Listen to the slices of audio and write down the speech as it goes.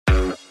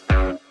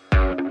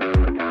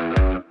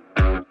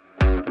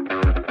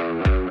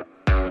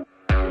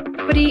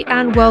everybody,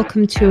 and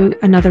welcome to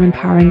another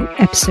empowering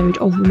episode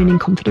of Women in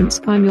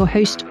Confidence. I'm your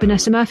host,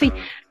 Vanessa Murphy,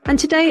 and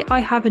today I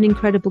have an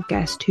incredible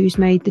guest who's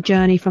made the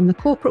journey from the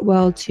corporate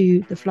world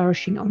to the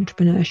flourishing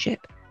entrepreneurship.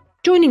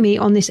 Joining me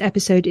on this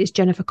episode is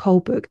Jennifer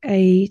Kolbuc,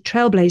 a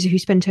trailblazer who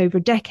spent over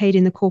a decade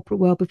in the corporate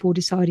world before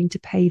deciding to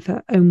pave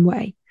her own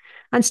way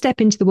and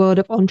step into the world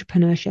of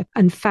entrepreneurship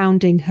and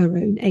founding her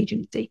own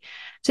agency.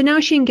 So now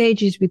she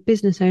engages with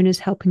business owners,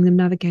 helping them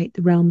navigate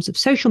the realms of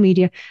social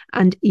media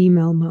and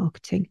email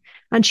marketing.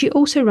 And she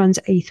also runs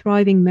a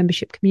thriving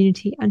membership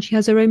community, and she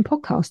has her own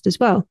podcast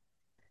as well.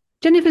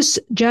 Jennifer's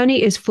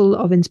journey is full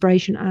of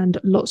inspiration and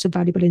lots of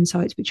valuable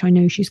insights, which I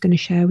know she's going to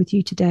share with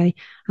you today.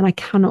 And I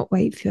cannot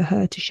wait for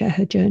her to share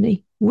her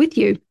journey with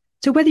you.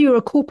 So whether you're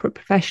a corporate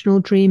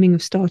professional dreaming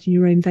of starting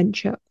your own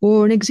venture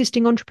or an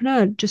existing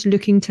entrepreneur just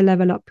looking to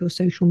level up your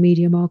social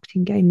media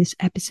marketing game, this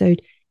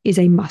episode is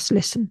a must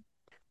listen.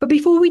 But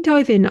before we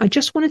dive in, I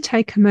just want to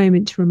take a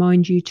moment to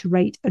remind you to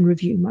rate and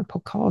review my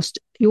podcast.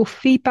 Your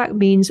feedback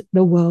means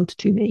the world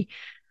to me,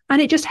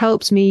 and it just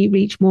helps me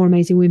reach more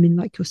amazing women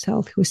like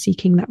yourself who are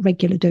seeking that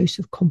regular dose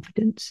of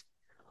confidence.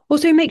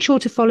 Also, make sure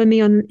to follow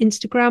me on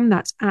Instagram.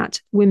 That's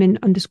at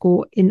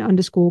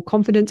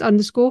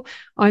women_in_confidence_.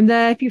 I'm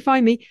there if you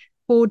find me,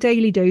 for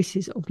daily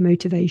doses of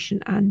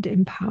motivation and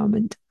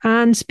empowerment.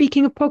 And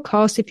speaking of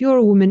podcasts, if you're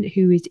a woman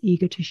who is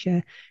eager to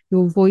share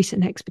your voice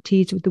and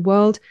expertise with the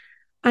world,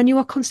 and you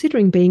are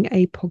considering being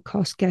a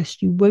podcast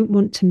guest, you won't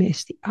want to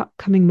miss the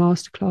upcoming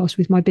masterclass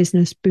with my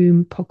business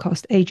Boom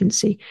podcast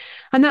agency.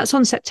 And that's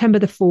on September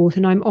the 4th.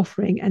 And I'm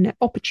offering an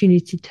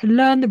opportunity to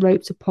learn the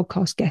ropes of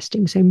podcast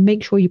guesting. So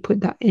make sure you put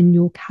that in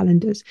your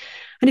calendars.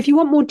 And if you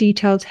want more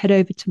details, head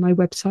over to my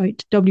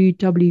website,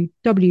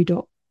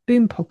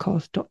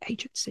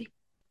 www.boompodcast.agency.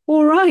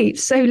 All right,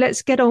 so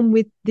let's get on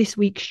with this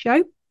week's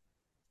show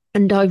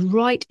and dive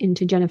right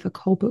into Jennifer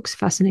Kolbuc's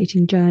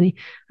fascinating journey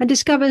and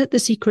discover the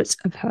secrets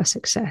of her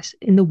success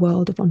in the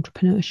world of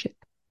entrepreneurship.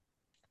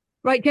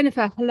 Right,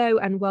 Jennifer, hello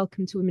and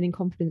welcome to Women in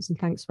Confidence, and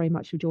thanks very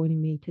much for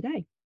joining me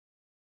today.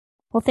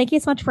 Well, thank you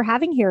so much for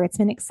having here. It's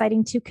been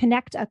exciting to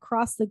connect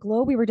across the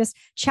globe. We were just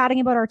chatting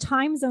about our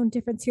time zone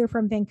difference here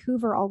from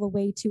Vancouver all the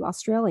way to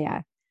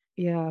Australia.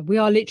 Yeah, we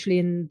are literally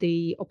in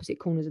the opposite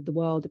corners of the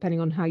world,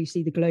 depending on how you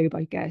see the globe,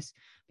 I guess.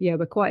 But yeah,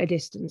 we're quite a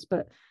distance,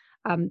 but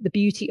the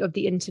beauty of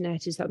the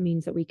internet is that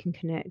means that we can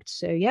connect.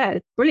 So yeah,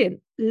 brilliant.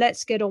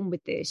 Let's get on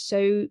with this.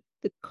 So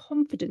the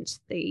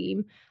confidence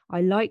theme, I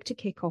like to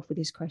kick off with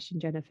this question,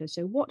 Jennifer.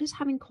 So what does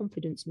having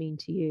confidence mean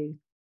to you?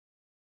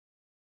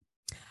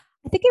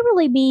 I think it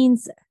really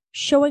means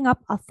showing up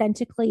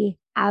authentically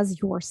as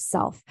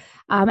yourself.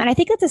 And I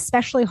think it's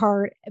especially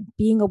hard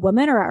being a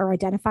woman or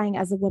identifying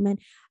as a woman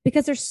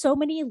because there's so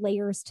many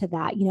layers to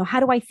that. You know,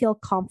 how do I feel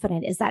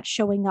confident? Is that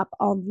showing up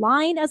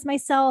online as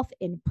myself,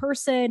 in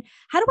person?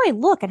 How do I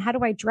look and how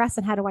do I dress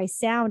and how do I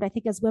sound? I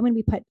think as women,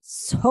 we put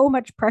so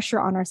much pressure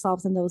on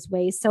ourselves in those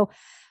ways. So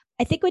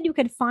I think when you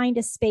can find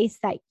a space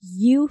that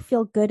you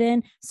feel good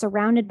in,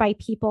 surrounded by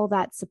people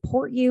that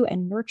support you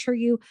and nurture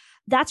you,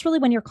 that's really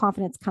when your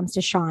confidence comes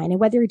to shine. And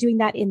whether you're doing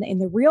that in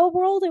the real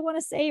world, I want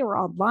to say, or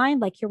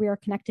online, like here we are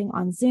connecting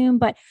on Zoom.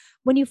 But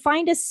when you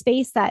find a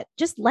space that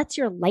just lets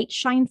your light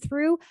shine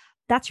through,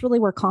 that's really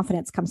where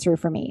confidence comes through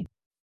for me.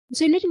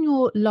 So letting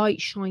your light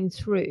shine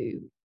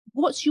through,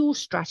 what's your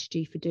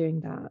strategy for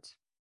doing that?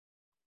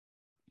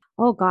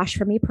 Oh gosh,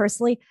 for me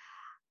personally,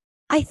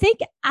 I think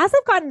as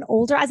I've gotten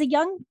older, as a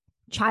young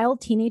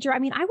teenager, I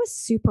mean, I was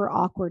super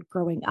awkward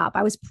growing up.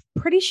 I was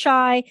pretty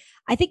shy.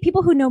 I think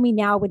people who know me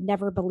now would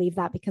never believe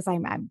that because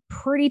I'm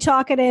pretty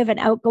talkative and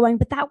outgoing,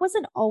 but that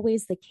wasn't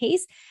always the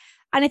case.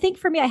 And I think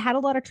for me, I had a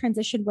lot of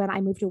transition when I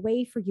moved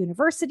away for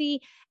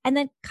university and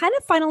then kind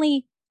of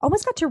finally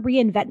almost got to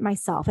reinvent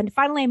myself. And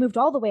finally, I moved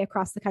all the way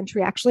across the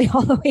country, actually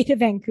all the way to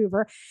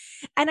Vancouver.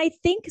 And I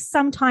think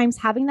sometimes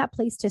having that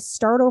place to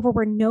start over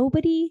where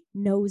nobody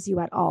knows you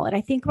at all. And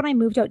I think when I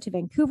moved out to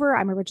Vancouver,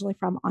 I'm originally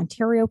from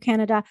Ontario,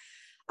 Canada,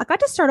 I got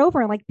to start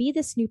over and like be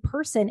this new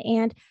person.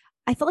 And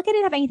I felt like I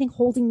didn't have anything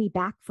holding me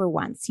back for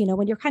once, you know,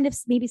 when you're kind of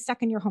maybe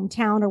stuck in your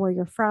hometown or where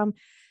you're from.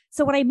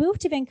 So when I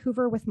moved to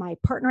Vancouver with my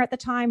partner at the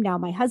time, now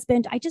my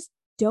husband, I just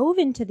dove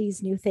into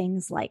these new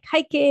things like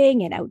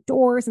hiking and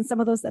outdoors and some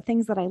of those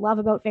things that I love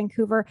about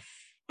Vancouver.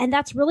 And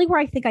that's really where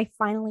I think I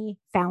finally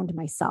found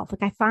myself.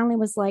 Like I finally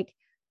was like,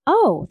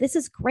 oh, this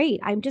is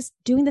great. I'm just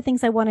doing the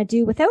things I want to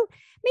do without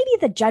maybe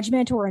the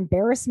judgment or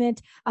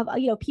embarrassment of,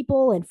 you know,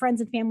 people and friends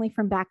and family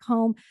from back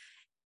home.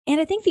 And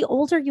I think the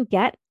older you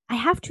get, I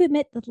have to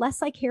admit, the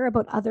less I care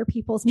about other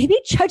people's maybe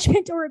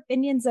judgment or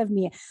opinions of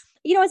me.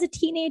 You know, as a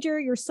teenager,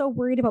 you're so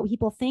worried about what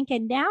people think.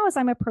 And now as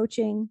I'm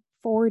approaching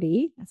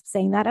 40, I'm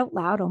saying that out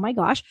loud, oh my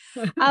gosh.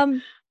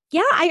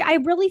 I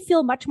really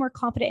feel much more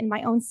confident in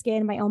my own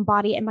skin, my own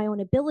body, and my own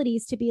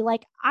abilities to be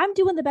like, I'm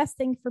doing the best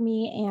thing for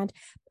me. And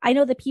I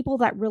know the people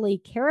that really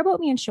care about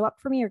me and show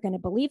up for me are going to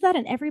believe that.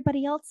 And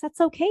everybody else,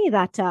 that's okay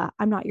that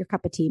I'm not your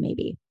cup of tea,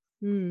 maybe.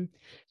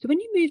 So when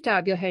you moved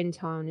out of your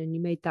hometown and you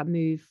made that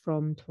move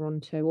from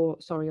Ontario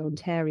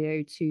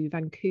to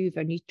Vancouver,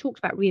 and you talked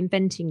about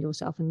reinventing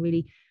yourself and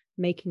really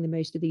making the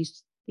most of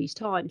these these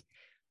times.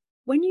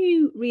 When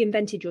you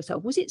reinvented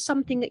yourself, was it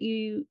something that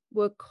you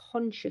were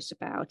conscious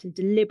about and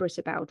deliberate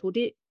about, or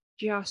did it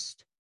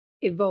just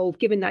evolve,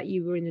 given that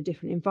you were in a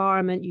different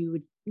environment, you were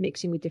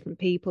mixing with different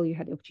people, you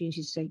had the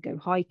opportunity to say go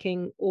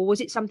hiking, or was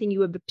it something you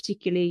were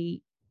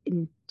particularly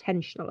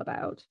intentional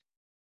about?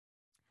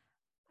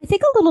 I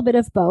think a little bit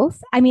of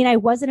both. I mean, I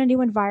was in a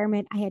new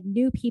environment. I had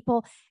new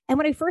people. And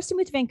when I first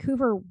moved to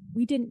Vancouver,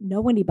 we didn't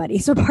know anybody.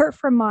 So apart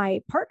from my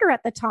partner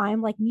at the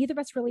time, like neither of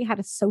us really had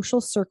a social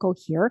circle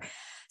here.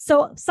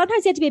 So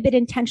sometimes you have to be a bit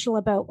intentional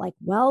about like,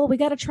 well, we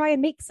got to try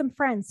and make some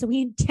friends. So we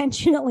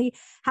intentionally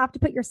have to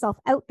put yourself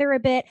out there a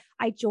bit.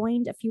 I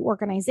joined a few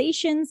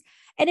organizations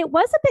and it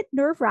was a bit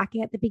nerve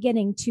wracking at the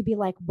beginning to be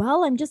like,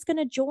 well, I'm just going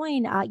to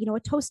join, a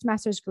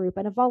Toastmasters group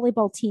and a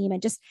volleyball team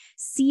and just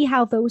see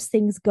how those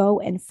things go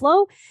and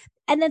flow.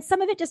 And then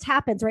some of it just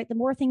happens, right? The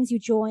more things you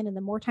join and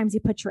the more times you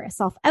put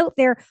yourself out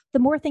there, the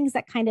more things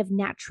that kind of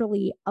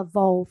naturally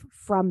evolve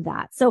from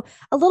that. So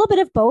a little bit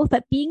of both,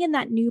 but being in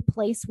that new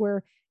place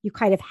where you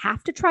kind of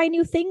have to try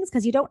new things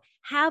because you don't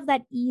have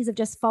that ease of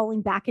just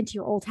falling back into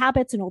your old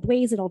habits and old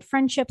ways and old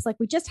friendships. Like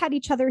we just had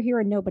each other here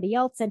and nobody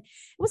else. And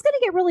it was going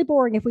to get really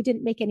boring if we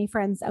didn't make any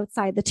friends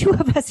outside the two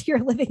of us here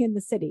living in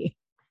the city.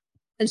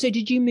 And so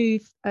did you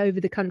move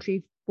over the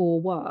country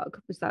for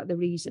work? Was that the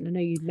reason? I know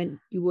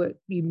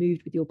you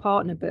moved with your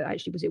partner, but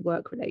actually was it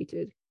work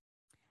related?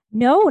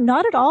 No,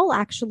 not at all.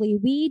 Actually,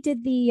 we did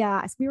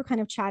as we were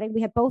kind of chatting,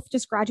 we had both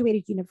just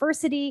graduated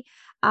university.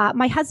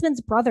 My husband's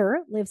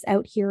brother lives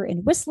out here in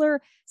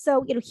Whistler.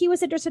 So, he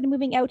was interested in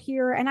moving out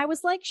here. And I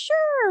was like,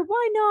 sure,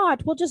 why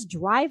not? We'll just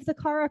drive the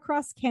car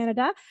across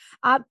Canada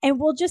and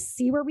we'll just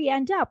see where we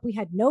end up. We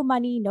had no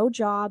money, no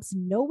jobs,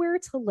 nowhere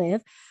to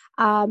live.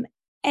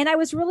 And I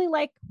was really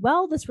like,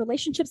 well, this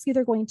relationship's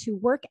either going to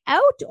work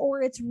out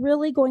or it's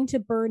really going to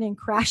burn and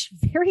crash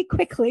very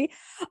quickly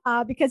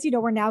because,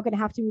 we're now going to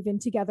have to move in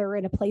together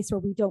in a place where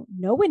we don't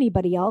know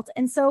anybody else.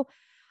 And so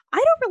I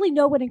don't really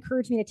know what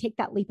encouraged me to take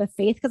that leap of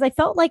faith because I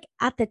felt like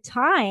at the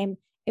time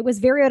it was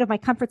very out of my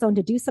comfort zone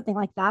to do something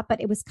like that.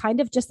 But it was kind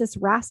of just this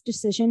rash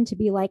decision to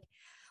be like,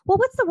 well,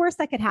 what's the worst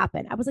that could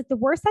happen? I was like, the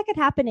worst that could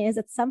happen is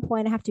at some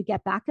point I have to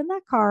get back in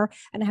that car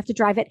and I have to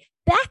drive it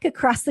back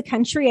across the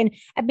country and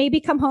maybe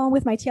come home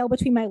with my tail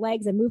between my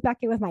legs and move back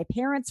in with my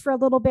parents for a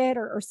little bit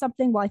or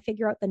something while I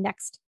figure out the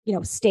next,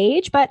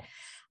 stage. But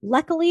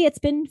luckily it's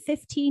been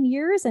 15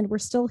 years and we're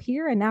still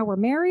here and now we're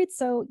married.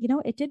 So,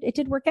 it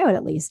did work out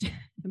at least.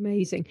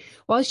 Amazing.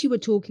 Whilst you were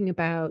talking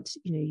about,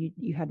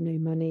 you had no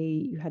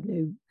money, you had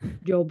no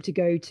job to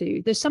go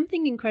to, there's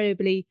something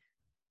incredibly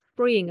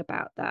freeing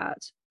about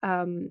that.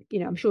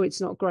 I'm sure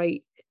it's not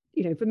great,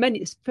 for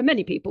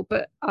many people,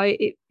 but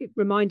it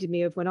reminded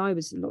me of when I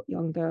was a lot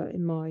younger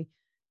in my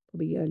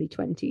probably early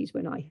 20s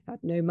when I had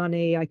no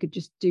money. I could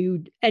just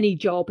do any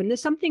job, and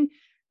there's something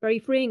very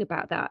freeing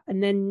about that.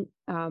 And then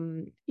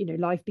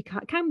life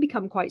can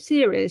become quite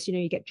serious.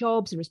 You get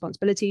jobs and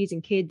responsibilities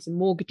and kids and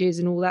mortgages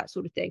and all that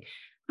sort of thing.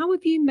 How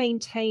have you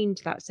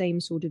maintained that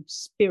same sort of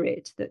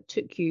spirit that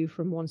took you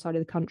from one side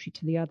of the country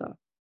to the other?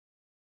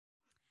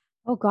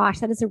 Oh gosh,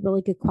 that is a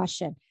really good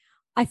question.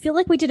 I feel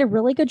like we did a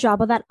really good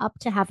job of that up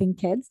to having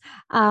kids.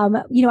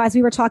 As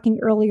we were talking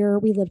earlier,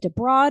 we lived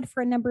abroad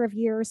for a number of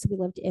years. So we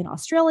lived in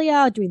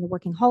Australia doing the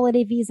working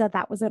holiday visa.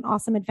 That was an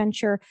awesome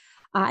adventure.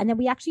 And then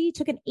we actually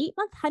took an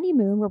 8-month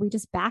honeymoon where we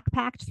just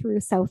backpacked through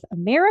South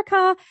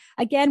America,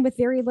 again, with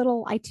very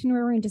little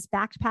itinerary and just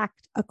backpacked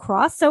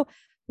across. So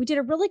we did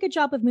a really good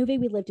job of moving.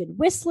 We lived in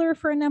Whistler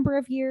for a number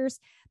of years.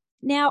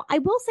 Now, I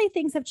will say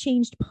things have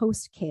changed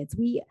post kids.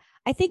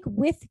 I think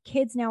with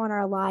kids now in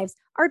our lives,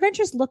 our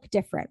adventures look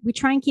different. We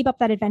try and keep up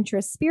that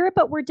adventurous spirit,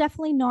 but we're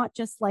definitely not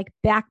just like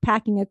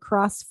backpacking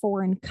across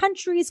foreign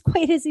countries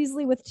quite as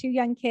easily with 2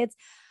 young kids.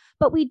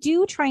 But we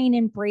do try and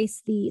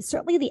embrace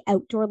certainly the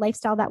outdoor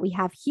lifestyle that we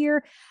have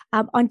here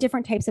on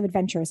different types of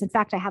adventures. In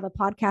fact, I have a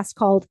podcast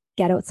called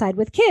Get Outside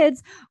with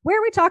Kids,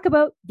 where we talk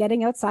about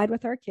getting outside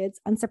with our kids,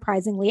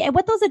 unsurprisingly, and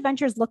what those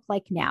adventures look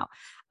like now.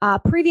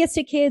 Previous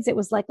to kids, it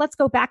was like, let's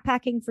go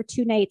backpacking for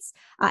 2 nights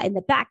in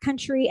the back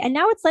country. And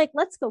now it's like,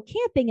 let's go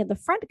camping in the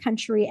front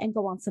country and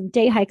go on some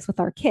day hikes with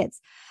our kids.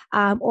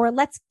 Or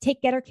let's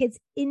get our kids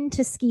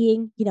into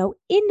skiing,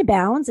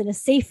 inbounds in a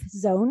safe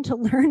zone to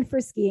learn for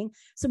skiing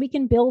so we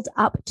can build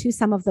up to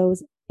some of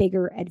those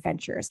bigger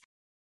adventures.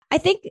 I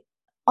think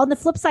on the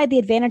flip side, the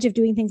advantage of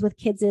doing things with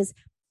kids is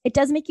it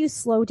does make you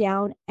slow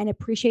down and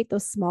appreciate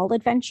those small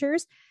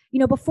adventures.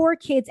 Before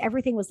kids,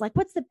 everything was like,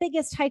 what's the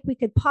biggest hike we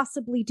could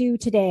possibly do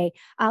today?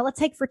 Let's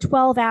hike for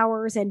 12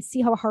 hours and see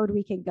how hard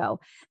we can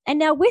go. And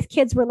now with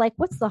kids, we're like,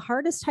 what's the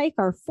hardest hike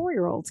our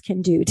 4-year-olds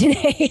can do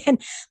today?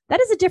 And that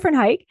is a different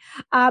hike.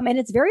 And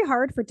it's very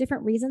hard for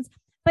different reasons.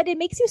 But it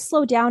makes you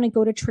slow down and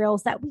go to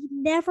trails that we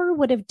never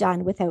would have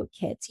done without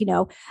kids.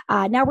 Now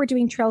we're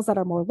doing trails that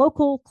are more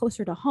local,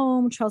 closer to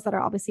home, trails that are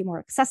obviously more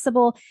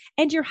accessible,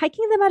 and you're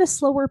hiking them at a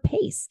slower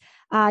pace.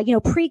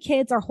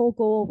 Pre-kids, our whole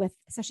goal with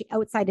especially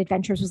outside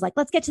adventures was like,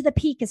 let's get to the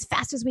peak as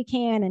fast as we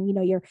can. And,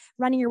 you're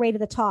running your way to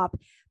the top.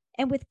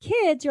 And with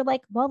kids, you're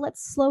like, well,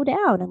 let's slow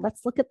down and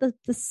let's look at the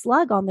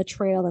slug on the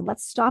trail and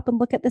let's stop and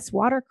look at this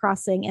water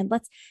crossing and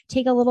let's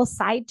take a little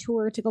side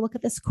tour to go look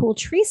at this cool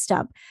tree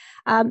stump.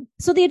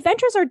 So the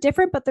adventures are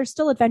different, but they're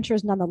still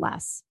adventures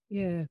nonetheless.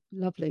 Yeah,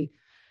 lovely.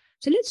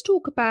 So let's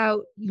talk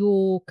about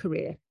your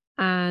career.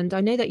 And I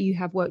know that you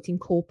have worked in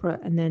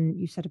corporate and then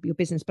you set up your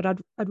business, but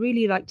I'd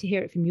really like to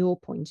hear it from your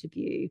point of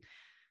view.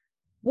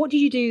 What did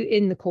you do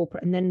in the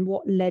corporate and then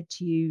what led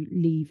to you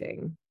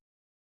leaving?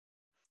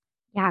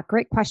 Yeah,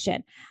 great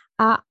question.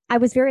 I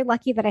was very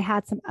lucky that I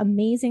had some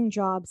amazing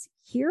jobs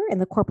here in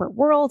the corporate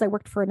world. I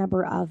worked for a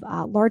number of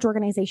large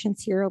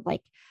organizations here,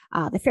 like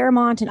the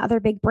Fairmont and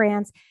other big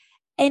brands.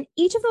 And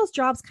each of those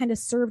jobs kind of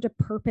served a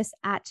purpose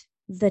at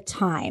the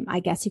time, I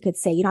guess you could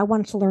say. I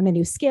wanted to learn a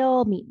new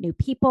skill, meet new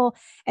people.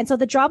 And so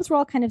the jobs were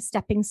all kind of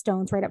stepping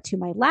stones right up to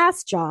my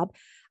last job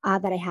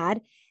that I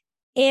had.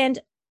 And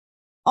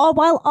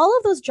while all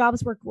of those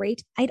jobs were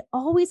great, I'd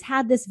always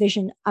had this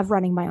vision of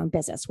running my own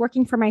business,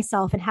 working for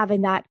myself and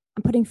having that.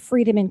 I'm putting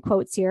freedom in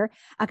quotes here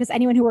because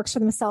anyone who works for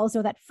themselves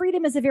know that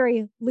freedom is a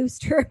very loose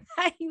term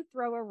that you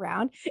throw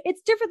around.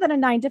 It's different than a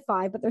 9 to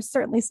 5, but there's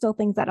certainly still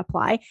things that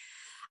apply.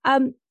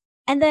 And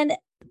then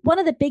one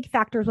of the big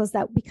factors was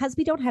that because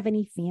we don't have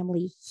any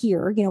family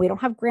here, we don't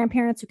have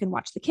grandparents who can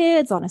watch the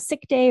kids on a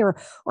sick day or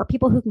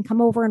people who can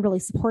come over and really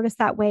support us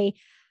that way.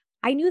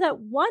 I knew that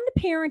one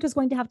parent was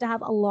going to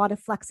have a lot of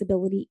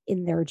flexibility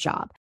in their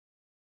job.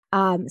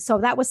 So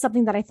that was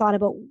something that I thought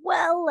about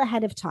well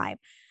ahead of time.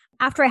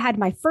 After I had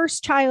my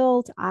first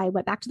child, I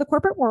went back to the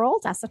corporate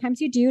world, as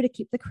sometimes you do, to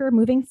keep the career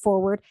moving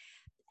forward.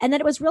 And then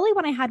it was really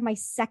when I had my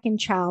second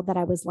child that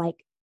I was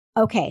like,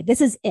 okay,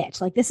 this is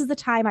it. Like, this is the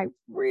time. I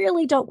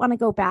really don't want to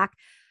go back.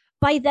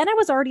 By then, I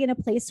was already in a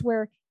place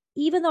where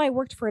even though I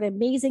worked for an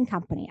amazing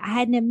company, I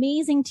had an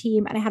amazing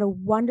team and I had a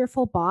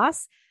wonderful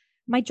boss,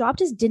 my job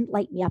just didn't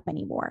light me up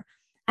anymore.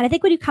 And I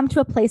think when you come to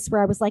a place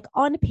where I was like,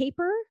 on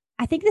paper,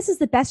 I think this is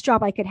the best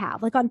job I could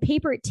have. Like on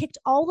paper, it ticked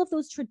all of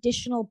those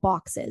traditional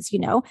boxes,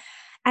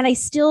 and I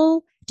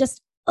still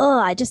just,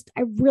 I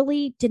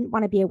really didn't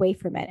want to be away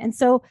from it. And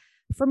so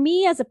for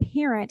me as a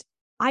parent,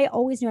 I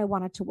always knew I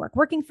wanted to work.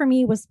 Working for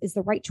me is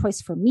the right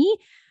choice for me,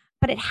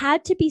 but it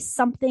had to be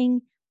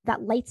something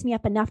that lights me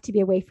up enough to be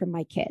away from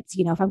my kids.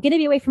 If I'm going to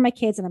be away from my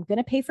kids and I'm going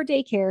to pay for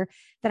daycare,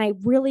 then I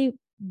really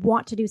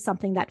want to do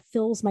something that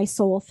fills my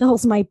soul,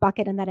 fills my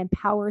bucket, and that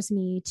empowers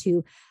me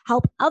to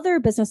help other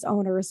business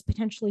owners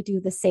potentially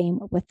do the same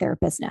with their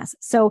business.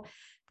 So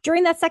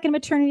during that second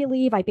maternity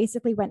leave, I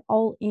basically went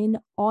all in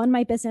on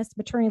my business.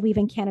 Maternity leave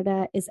in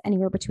Canada is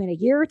anywhere between a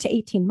year to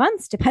 18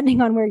 months,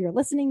 depending on where you're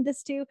listening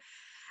this to.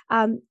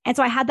 And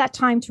so I had that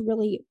time to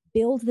really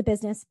build the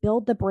business,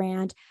 build the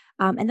brand.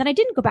 And then I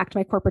didn't go back to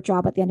my corporate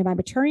job at the end of my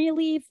maternity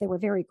leave. They were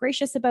very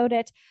gracious about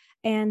it.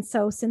 And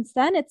so since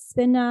then, it's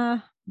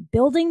been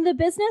building the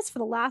business for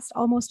the last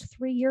almost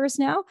 3 years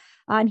now.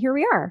 And here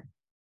we are.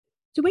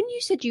 So when you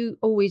said you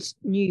always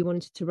knew you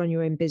wanted to run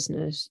your own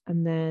business,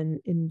 and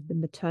then in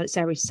the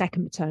Sarah's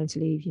second maternity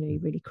leave, you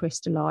really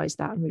crystallized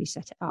that and really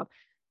set it up.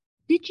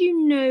 Did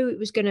you know it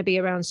was going to be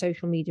around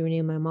social media and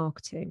email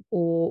marketing?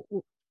 Or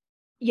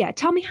yeah,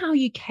 tell me how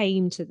you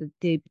came to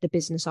the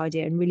business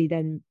idea and really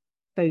then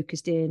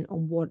focused in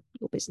on what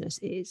your business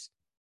is.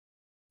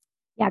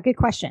 Yeah, good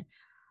question.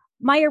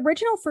 My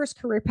original first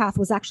career path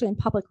was actually in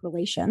public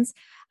relations.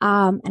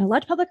 And I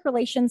loved public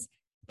relations.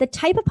 The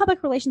type of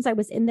public relations I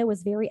was in there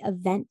was very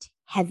event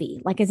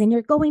heavy, like as in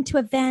you're going to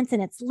events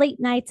and it's late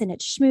nights and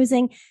it's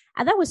schmoozing.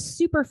 And that was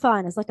super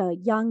fun as like a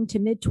young to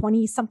mid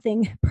 20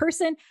 something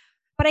person.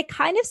 But I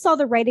kind of saw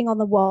the writing on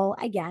the wall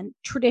again,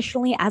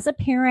 traditionally as a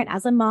parent,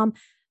 as a mom.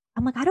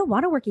 I'm like, I don't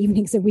want to work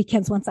evenings and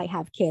weekends once I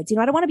have kids.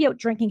 I don't want to be out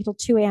drinking until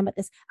 2 a.m. at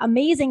this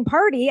amazing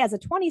party as a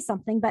 20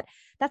 something, but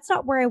that's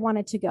not where I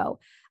wanted to go.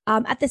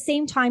 At the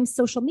same time,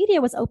 social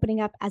media was opening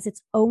up as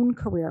its own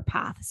career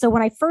path. So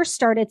when I first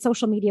started,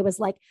 social media was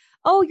like,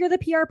 oh, you're the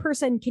PR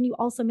person. Can you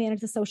also manage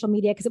the social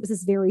media? Because it was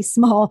this very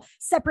small,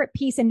 separate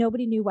piece and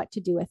nobody knew what to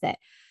do with it.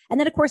 And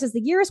then, of course, as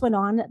the years went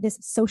on, this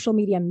social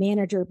media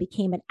manager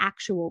became an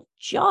actual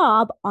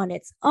job on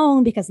its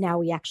own because now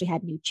we actually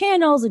had new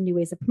channels and new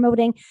ways of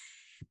promoting.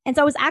 And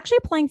so I was actually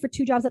applying for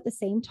 2 jobs at the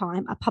same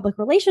time, a public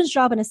relations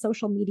job and a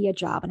social media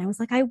job. And I was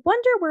like, I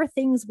wonder where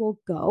things will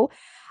go.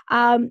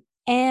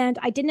 And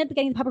I didn't end up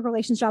getting the public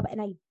relations job,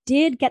 and I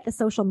did get the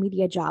social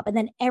media job. And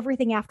then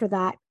everything after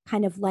that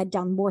kind of led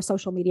down more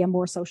social media,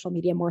 more social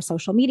media, more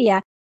social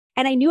media.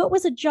 And I knew it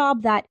was a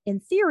job that, in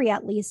theory,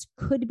 at least,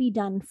 could be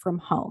done from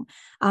home.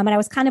 And I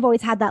was kind of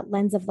always had that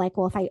lens of like,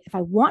 well, if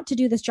I want to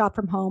do this job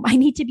from home, I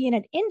need to be in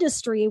an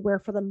industry where,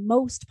 for the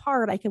most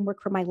part, I can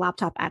work from my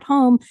laptop at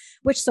home,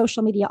 which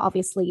social media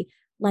obviously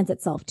lends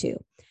itself to.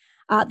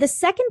 The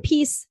second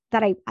piece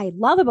that I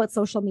love about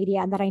social media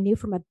and that I knew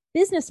from a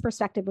business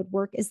perspective would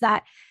work is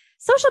that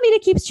social media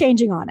keeps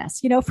changing on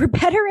us, for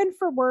better and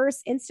for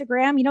worse.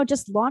 Instagram,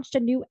 just launched a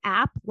new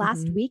app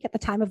last week at the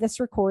time of this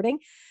recording.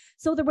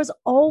 So there was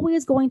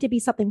always going to be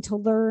something to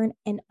learn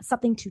and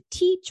something to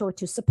teach or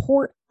to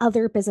support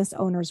other business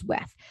owners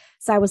with.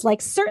 So I was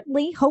like,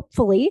 certainly,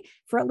 hopefully,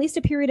 for at least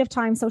a period of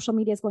time, social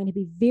media is going to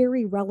be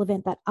very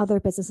relevant that other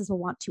businesses will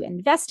want to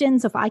invest in.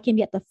 So if I can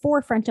be at the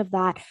forefront of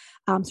that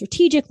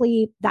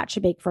strategically, that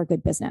should make for a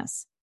good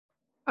business.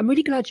 I'm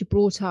really glad you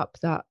brought up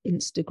that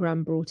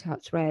Instagram brought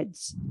out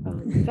Threads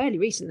fairly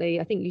recently.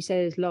 I think you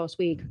said last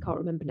week, I can't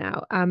remember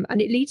now. And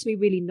it leads me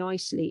really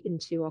nicely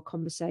into our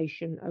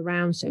conversation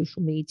around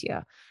social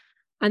media.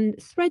 And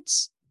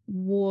Threads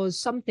was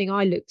something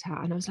I looked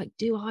at and I was like,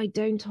 do I,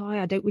 don't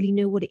I? I don't really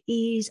know what it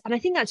is. And I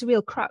think that's a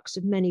real crux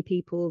of many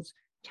people's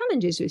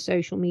challenges with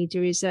social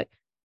media is that,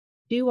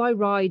 do I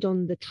ride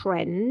on the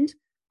trend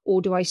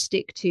or do I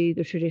stick to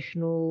the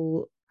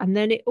traditional? And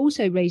then it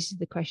also raises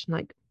the question,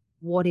 like,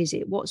 what is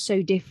it? What's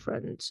so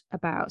different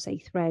about, say,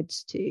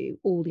 Threads to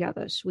all the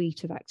other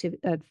suite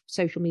of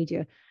social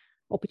media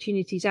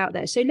opportunities out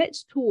there? So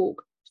let's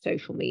talk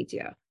social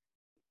media.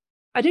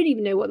 I don't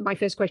even know what my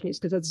first question is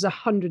because there's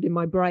 100 in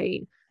my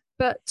brain.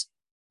 But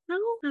how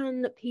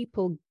can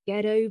people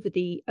get over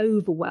the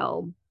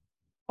overwhelm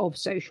of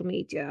social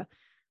media?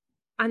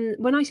 And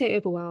when I say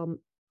overwhelm,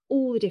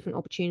 all the different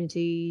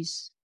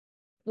opportunities,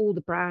 all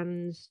the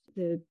brands,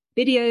 the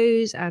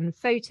videos and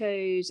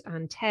photos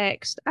and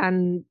text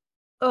and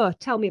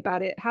tell me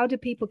about it. How do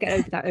people get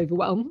over that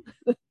overwhelm?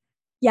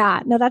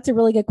 Yeah, no, that's a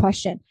really good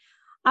question.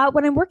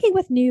 When I'm working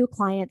with new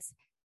clients,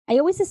 I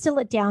always distill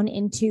it down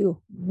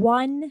into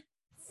one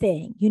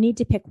thing. You need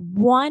to pick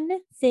one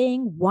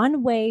thing,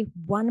 one way,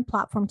 one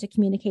platform to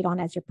communicate on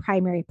as your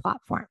primary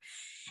platform.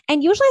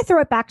 And usually I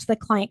throw it back to the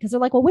client because they're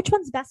like, well, which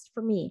one's best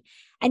for me?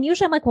 And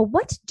usually I'm like, well,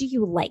 what do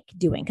you like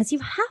doing? Because you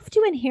have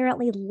to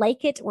inherently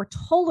like it or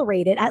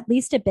tolerate it at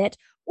least a bit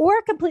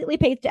or completely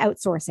pay to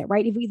outsource it,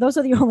 right? Those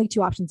are the only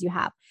two options you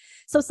have.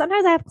 So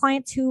sometimes I have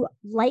clients who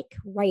like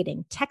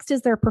writing. Text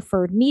is their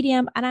preferred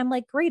medium. And I'm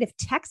like, great, if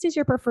text is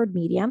your preferred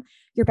medium,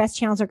 your best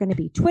channels are going to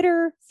be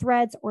Twitter,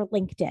 Threads, or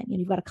LinkedIn.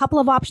 You've got a couple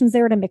of options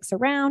there to mix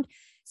around.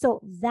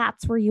 So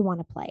that's where you want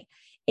to play.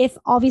 If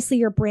obviously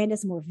your brand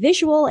is more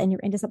visual and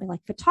you're into something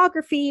like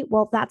photography,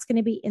 well, that's going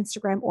to be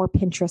Instagram or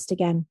Pinterest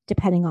again,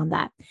 depending on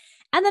that.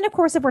 And then, of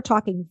course, if we're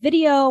talking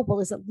video,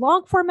 well, is it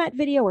long format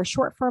video or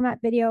short format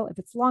video? If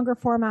it's longer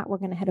format, we're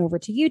going to head over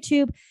to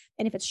YouTube.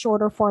 And if it's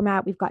shorter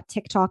format, we've got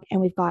TikTok and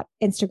we've got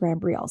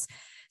Instagram Reels.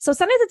 So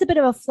sometimes it's a bit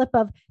of a flip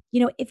of,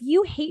 if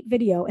you hate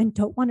video and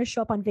don't want to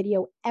show up on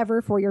video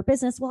ever for your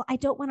business, well, I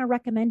don't want to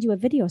recommend you a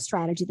video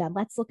strategy then.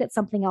 Let's look at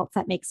something else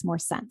that makes more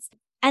sense.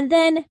 And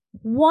then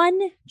one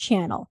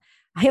channel.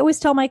 I always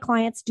tell my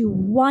clients, do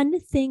one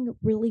thing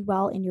really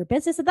well in your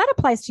business. And that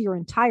applies to your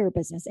entire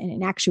business. And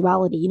in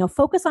actuality,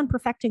 focus on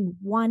perfecting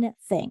one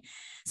thing.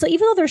 So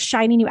even though there's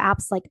shiny new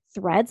apps like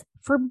Threads,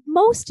 for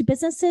most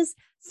businesses,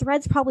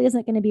 Threads probably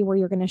isn't going to be where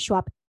you're going to show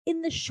up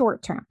in the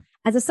short term.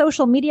 As a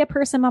social media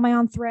person, am I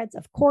on Threads?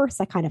 Of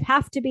course, I kind of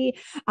have to be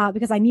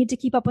because I need to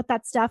keep up with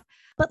that stuff.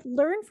 But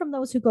learn from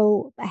those who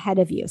go ahead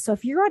of you. So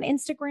if you're on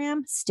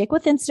Instagram, stick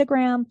with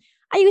Instagram.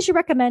 I usually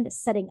recommend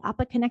setting up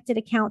a connected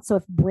account. So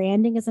if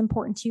branding is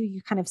important to you,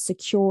 you kind of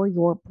secure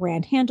your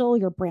brand handle,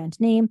 your brand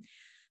name.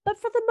 But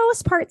for the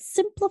most part,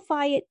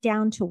 simplify it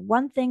down to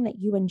one thing that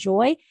you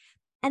enjoy.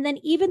 And then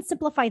even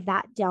simplify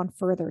that down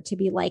further to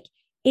be like,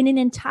 in an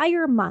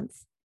entire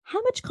month,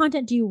 how much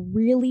content do you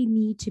really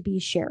need to be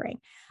sharing?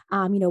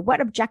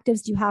 What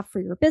objectives do you have for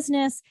your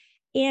business?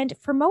 And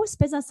for most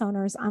business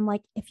owners, I'm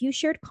like, if you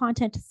shared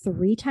content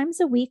 3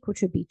 times a week,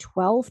 which would be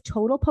 12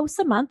 total posts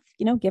a month,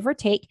 give or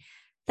take,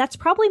 that's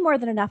probably more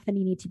than enough than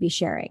you need to be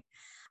sharing.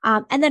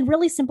 And then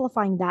really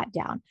simplifying that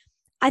down.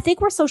 I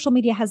think where social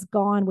media has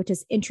gone, which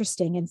is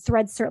interesting, and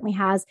Threads certainly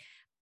has,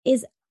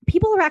 is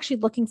people are actually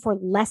looking for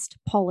less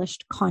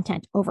polished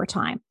content over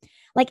time.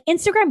 Like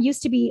Instagram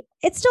used to be,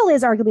 it still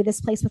is arguably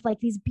this place with like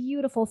these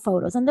beautiful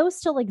photos, and those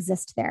still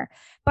exist there.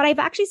 But I've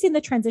actually seen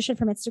the transition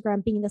from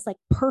Instagram being this like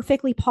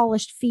perfectly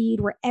polished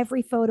feed where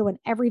every photo and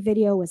every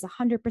video was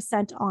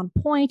 100% on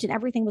point and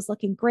everything was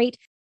looking great,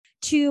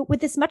 to with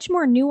this much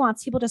more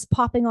nuance, people just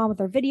popping on with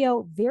their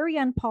video, very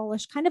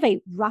unpolished, kind of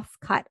a rough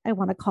cut, I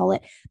want to call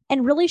it,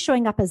 and really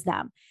showing up as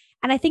them.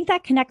 And I think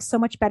that connects so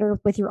much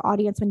better with your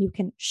audience when you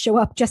can show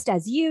up just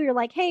as you. You're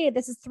like, hey,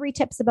 this is 3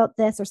 tips about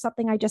this, or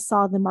something I just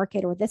saw in the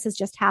market, or this has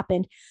just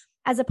happened,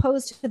 as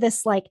opposed to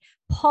this like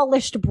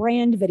polished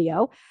brand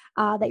video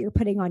that you're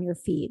putting on your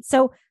feed.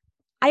 So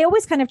I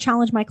always kind of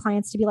challenge my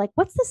clients to be like,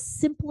 what's the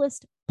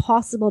simplest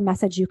possible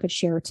message you could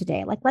share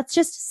today? Like, let's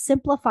just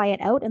simplify it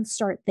out and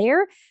start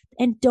there,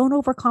 and don't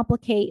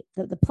overcomplicate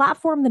the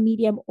platform, the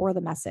medium, or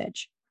the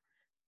message.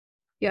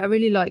 Yeah, I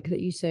really like that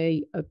you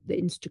say that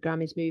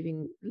Instagram is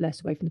moving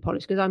less away from the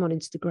polish, because I'm on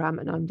Instagram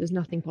and there's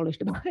nothing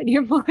polished about any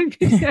of my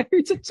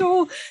videos at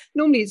all.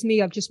 Normally it's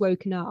me, I've just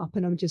woken up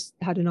and I've just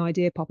had an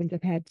idea pop into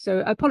my head.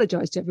 So I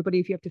apologize to everybody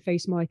if you have to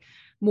face my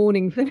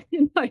morning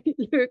night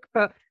look,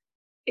 but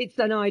it's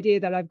an idea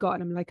that I've got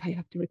and I'm like, I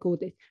have to record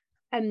this.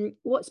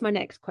 What's my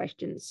next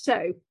question?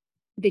 So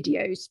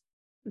videos.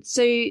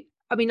 So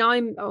I mean,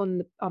 I'm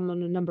on a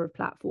number of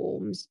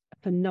platforms.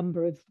 for a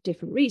number of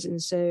different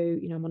reasons. So,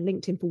 I'm on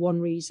LinkedIn for one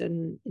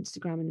reason,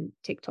 Instagram and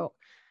TikTok.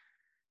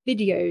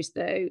 Videos,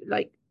 though,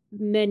 like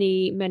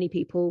many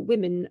people,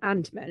 women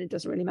and men, it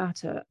doesn't really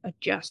matter, are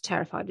just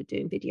terrified of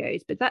doing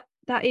videos. But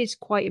that is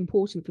quite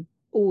important for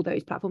all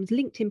those platforms.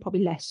 LinkedIn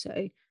probably less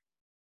so.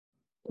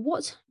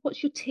 What's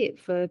your tip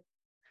for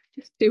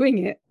just doing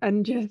it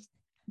and just,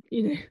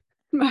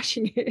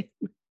 smashing it,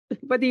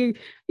 whether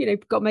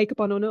got makeup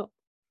on or not?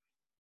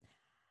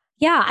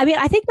 Yeah, I mean,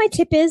 I think my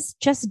tip is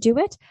just do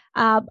it.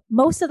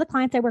 Most of the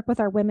clients I work with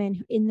are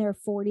women in their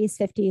 40s,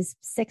 50s,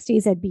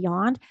 60s, and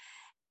beyond.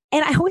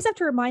 And I always have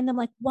to remind them,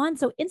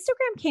 so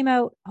Instagram came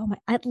out,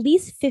 at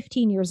least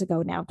 15 years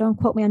ago now. Don't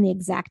quote me on the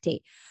exact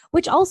date,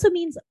 which also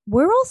means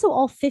we're also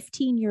all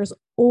 15 years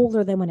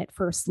older than when it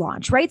first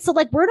launched, right? So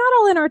we're not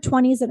all in our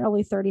 20s and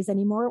early 30s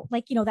anymore.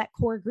 That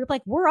core group,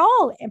 we're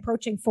all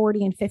approaching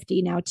 40 and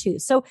 50 now too.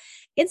 So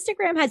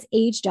Instagram has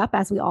aged up,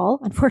 as we all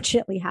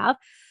unfortunately have.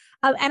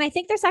 And I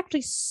think there's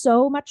actually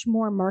so much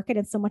more market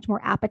and so much more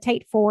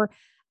appetite for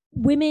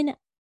women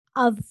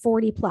of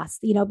 40 plus,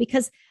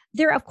 because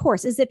there, of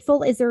course, is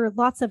there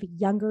lots of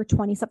younger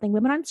 20 something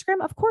women on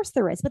Instagram? Of course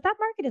there is, but that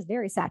market is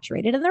very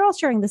saturated and they're all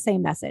sharing the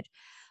same message.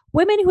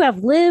 Women who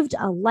have lived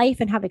a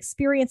life and have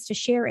experience to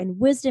share and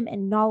wisdom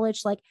and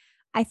knowledge.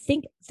 I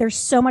think there's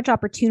so much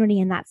opportunity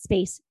in that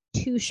space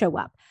to show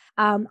up.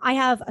 I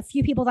have a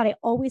few people that I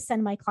always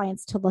send my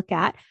clients to look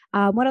at.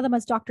 One of them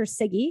is Dr.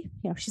 Siggy.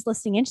 She's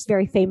listening in. She's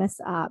very famous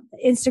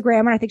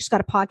Instagrammer. I think she's got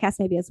a podcast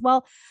maybe as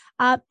well.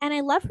 And I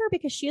love her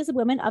because she is a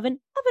woman of an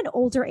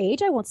older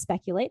age. I won't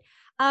speculate.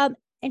 And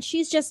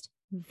she's just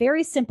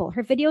very simple.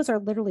 Her videos are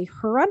literally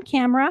her on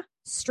camera,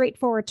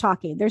 straightforward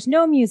talking. There's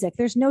no music.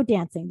 There's no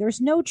dancing.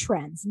 There's no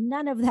trends.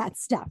 None of that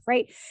stuff,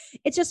 right?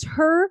 It's just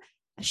her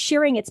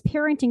sharing its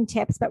parenting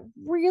tips, but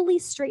really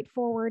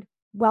straightforward,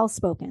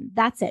 well-spoken.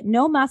 That's it.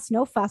 No muss,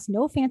 no fuss,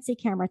 no fancy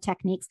camera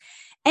techniques.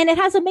 And it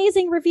has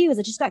amazing reviews.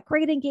 It just got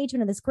great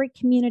engagement in this great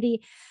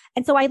community.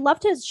 And so I love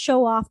to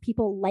show off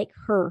people like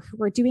her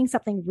who are doing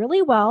something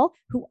really well,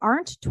 who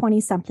aren't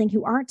 20 something,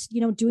 who aren't,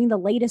 doing the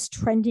latest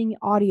trending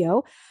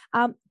audio,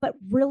 but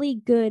really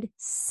good,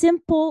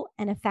 simple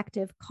and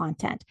effective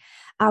content.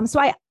 So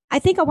I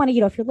think I want to,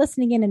 if you're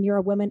listening in and you're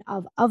a woman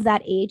of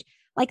that age,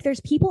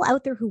 there's people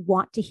out there who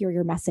want to hear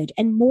your message,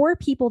 and more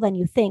people than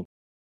you think.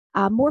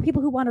 More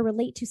people who want to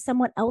relate to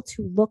someone else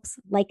who looks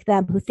like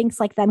them, who thinks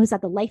like them, who's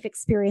had the life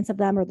experience of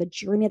them or the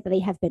journey that they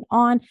have been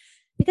on,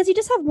 because you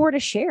just have more to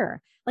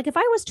share. If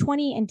I was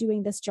 20 and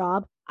doing this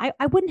job,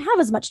 I wouldn't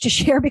have as much to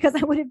share because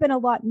I would have been a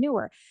lot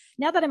newer.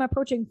 Now that I'm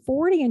approaching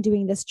 40 and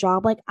doing this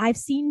job, I've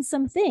seen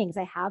some things.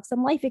 I have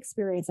some life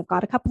experience. I've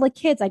got a couple of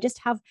kids. I just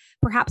have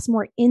perhaps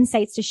more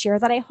insights to share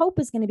that I hope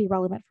is going to be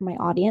relevant for my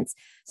audience.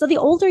 So the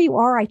older you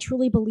are, I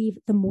truly believe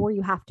the more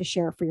you have to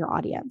share for your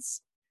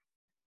audience.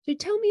 So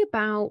tell me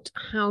about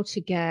how to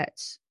get,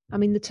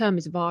 the term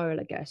is viral,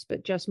 I guess,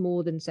 but just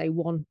more than say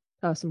one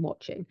person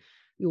watching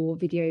your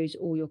videos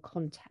or your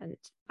content.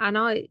 And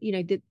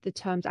the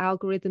terms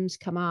algorithms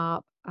come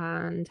up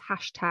and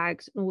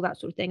hashtags and all that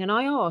sort of thing. And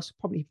I asked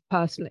probably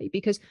personally,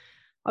 because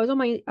I was on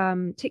my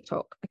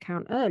TikTok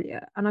account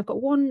earlier and I've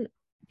got one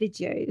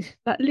video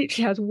that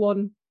literally has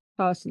one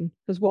person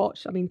has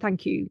watched.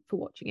 Thank you for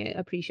watching it. I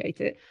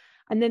appreciate it.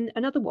 And then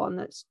another one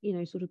that's,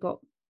 sort of got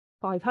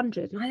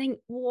 500. And I think,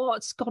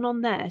 what's gone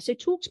on there? So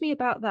talk to me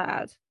about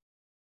that.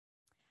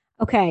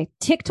 Okay.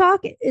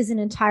 TikTok is an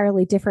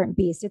entirely different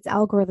beast. Its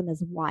algorithm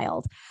is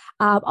wild.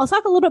 I'll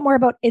talk a little bit more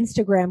about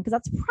Instagram because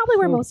that's probably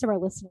where most of our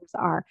listeners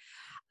are.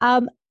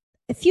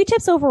 A few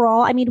tips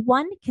overall.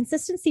 One,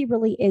 consistency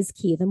really is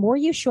key. The more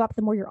you show up,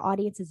 the more your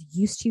audience is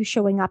used to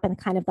showing up and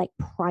kind of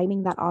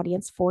priming that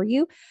audience for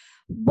you.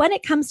 When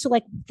it comes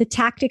to the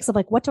tactics of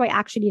what do I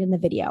actually need in the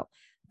video?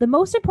 The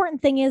most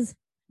important thing is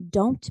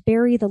don't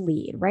bury the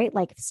lead, right?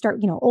 Start,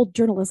 old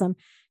journalism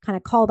kind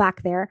of call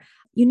back there.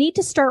 You need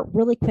to start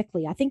really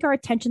quickly. I think our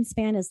attention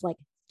span is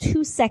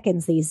 2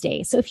 seconds these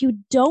days. So if you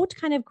don't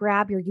kind of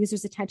grab your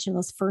user's attention in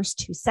those first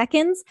 2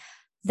 seconds,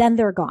 then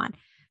they're gone.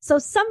 So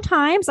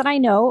sometimes, and I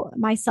know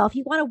myself,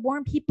 you want to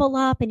warm people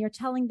up and you're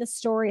telling the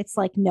story. It's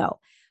no.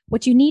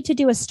 What you need to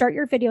do is start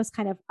your videos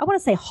kind of, I want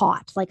to say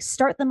hot,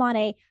 start them on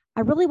I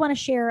really want to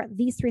share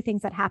these 3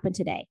 things that happened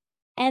today.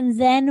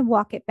 And then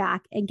walk it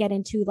back and get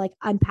into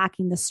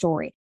unpacking the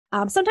story.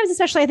 Sometimes,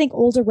 especially I think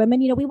older women,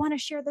 we want to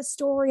share the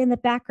story in the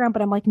background,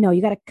 but I'm no,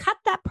 you got to cut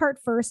that part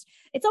first.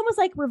 It's almost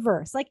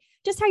reverse,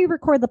 just how you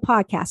record the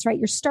podcast, right?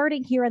 You're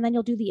starting here and then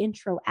you'll do the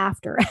intro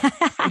after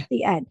at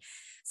the end.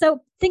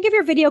 So think of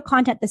your video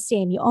content the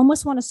same. You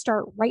almost want to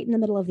start right in the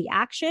middle of the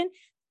action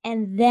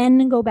and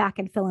then go back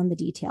and fill in the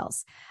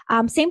details.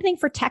 Same thing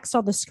for text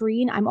on the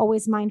screen. I'm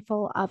always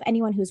mindful of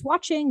anyone who's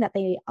watching that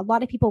a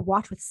lot of people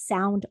watch with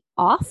sound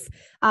off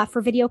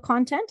for video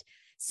content.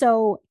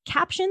 So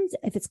captions,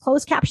 if it's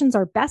closed captions,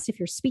 are best if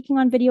you're speaking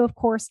on video, of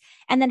course.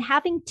 And then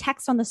having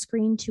text on the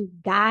screen to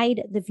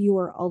guide the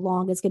viewer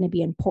along is going to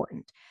be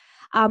important.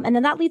 And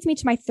then that leads me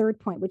to my third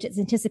point, which is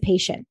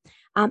anticipation.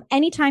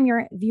 Anytime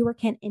your viewer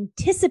can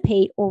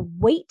anticipate or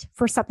wait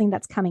for something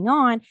that's coming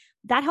on,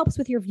 that helps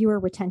with your viewer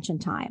retention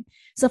time.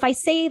 So if I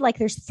say like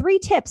there's 3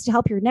 tips to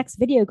help your next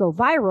video go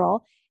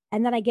viral,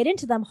 and then I get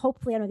into them,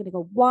 hopefully I'm going to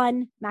go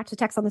 1, match the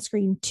text on the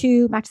screen,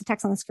 2, match the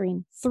text on the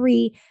screen,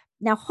 3.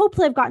 Now,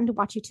 hopefully I've gotten to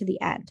watch you to the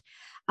end.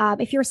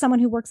 If you're someone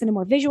who works in a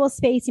more visual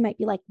space, you might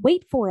be like,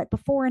 wait for it,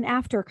 before and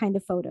after kind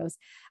of photos.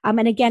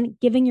 And again,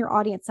 giving your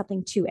audience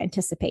something to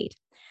anticipate.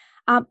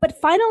 But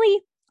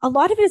finally, a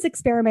lot of it is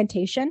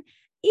experimentation.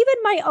 Even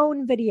my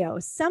own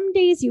videos. Some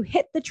days you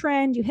hit the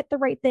trend, you hit the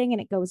right thing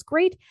and it goes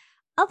great.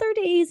 Other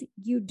days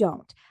you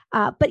don't.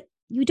 But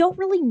you don't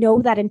really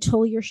know that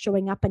until you're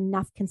showing up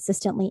enough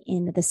consistently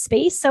in the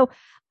space. So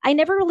I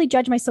never really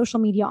judge my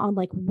social media on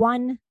like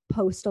one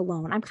post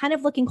alone. I'm kind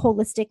of looking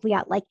holistically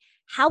at like,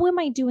 how am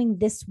I doing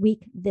this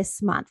week,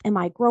 this month? Am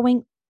I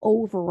growing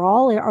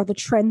overall? Are the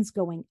trends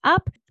going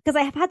up? Because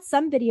I have had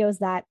some videos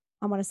that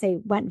I want to say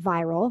went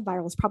viral.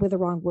 Viral is probably the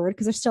wrong word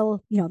because they're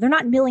still, they're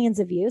not millions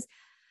of views,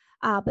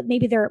 but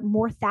maybe they're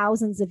more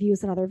thousands of views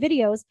than other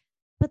videos,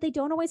 but they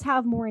don't always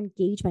have more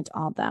engagement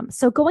on them.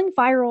 So going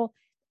viral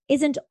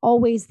isn't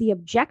always the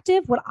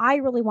objective. What I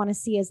really want to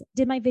see is,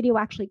 did my video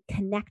actually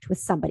connect with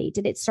somebody?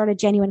 Did it start a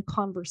genuine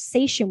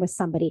conversation with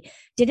somebody?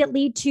 Did it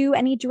lead to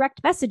any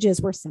direct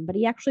messages where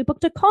somebody actually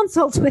booked a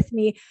consult with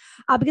me?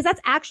 Because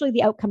that's actually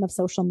the outcome of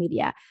social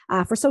media.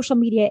 For social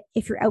media,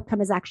 if your outcome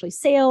is actually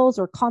sales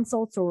or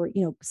consults or,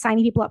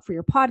 signing people up for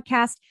your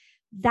podcast,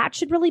 that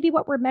should really be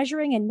what we're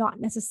measuring and not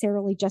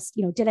necessarily just,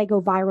 did I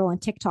go viral on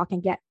TikTok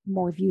and get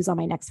more views on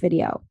my next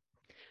video?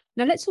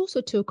 Now, let's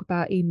also talk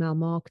about email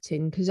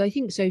marketing, because I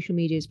think social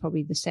media is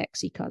probably the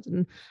sexy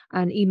cousin,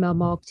 and email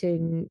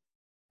marketing,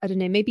 I don't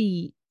know,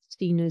 maybe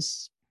seen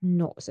as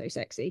not so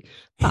sexy,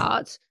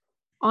 but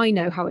I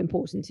know how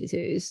important it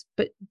is.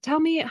 But tell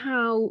me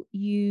how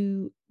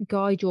you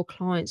guide your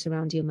clients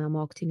around email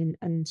marketing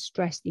and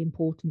stress the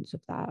importance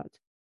of that.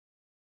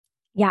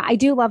 Yeah, I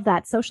do love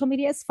that. Social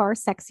media is far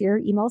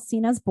sexier. Email is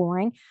seen as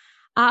boring.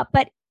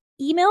 But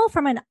email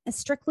from a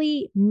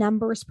strictly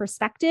numbers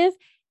perspective,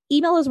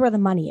 email is where the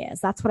money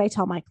is. That's what I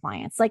tell my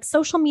clients. Like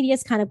social media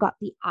has kind of got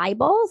the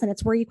eyeballs, and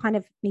it's where you kind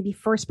of maybe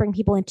first bring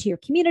people into your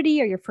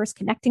community or you're first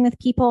connecting with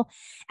people.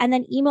 And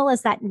then email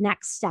is that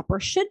next step, or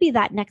should be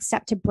that next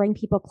step, to bring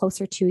people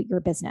closer to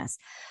your business.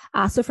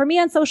 So for me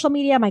on social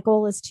media, my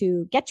goal is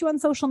to get you on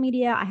social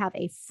media. I have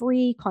a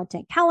free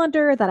content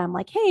calendar that I'm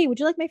like, hey, would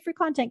you like my free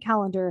content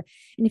calendar?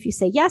 And if you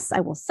say yes,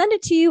 I will send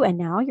it to you. And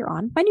now you're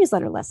on my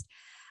newsletter list.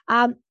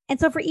 And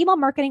so for email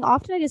marketing,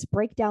 often I just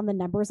break down the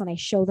numbers and I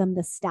show them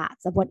the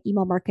stats of what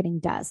email marketing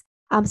does.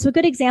 So a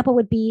good example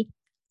would be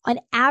an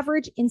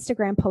average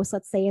Instagram post,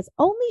 let's say, is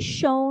only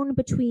shown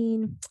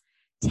between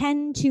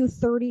 10 to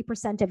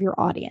 30% of your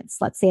audience,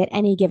 let's say, at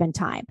any given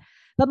time.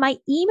 But my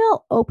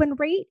email open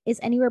rate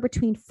is anywhere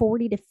between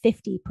 40 to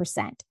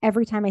 50%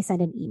 every time I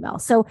send an email.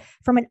 So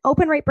from an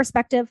open rate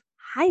perspective,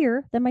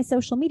 higher than my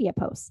social media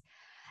posts.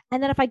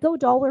 And then if I go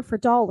dollar for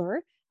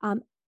dollar,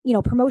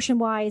 promotion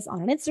wise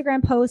on an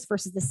Instagram post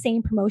versus the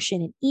same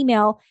promotion in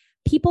email,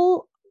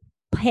 people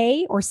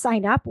pay or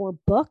sign up or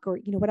book or,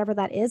 whatever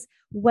that is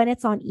when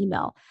it's on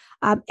email.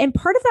 And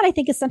part of that, I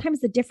think, is sometimes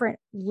the different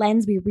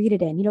lens we read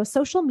it in.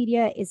 Social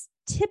media is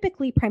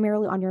typically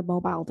primarily on your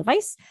mobile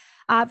device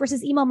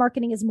versus email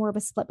marketing is more of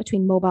a split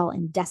between mobile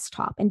and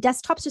desktop. And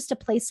desktop's just a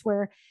place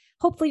where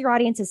hopefully your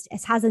audience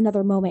has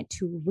another moment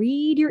to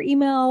read your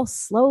email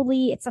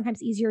slowly. It's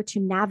sometimes easier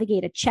to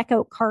navigate a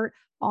checkout cart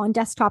on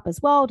desktop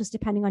as well, just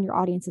depending on your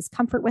audience's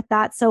comfort with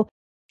that. So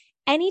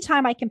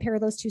anytime I compare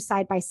those two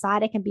side by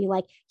side, I can be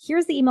like,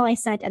 here's the email I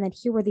sent, and then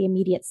here were the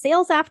immediate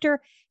sales after,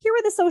 here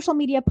were the social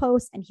media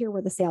posts, and here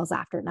were the sales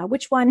after. Now,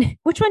 which one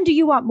do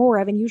you want more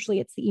of? And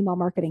usually it's the email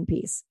marketing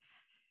piece.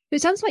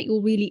 It sounds like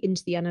you're really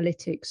into the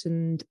analytics,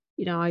 and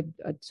I'd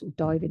sort of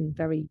dive in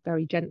very,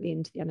 very gently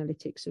into the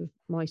analytics of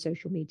my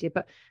social media.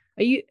 But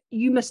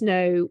you must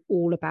know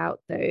all about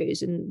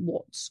those and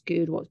what's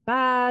good, what's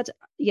bad.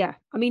 Yeah,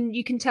 I mean,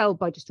 you can tell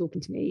by just talking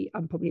to me,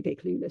 I'm probably a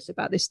bit clueless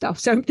about this stuff.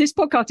 So this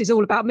podcast is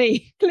all about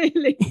me,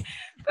 clearly.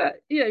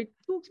 But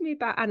talk to me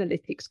about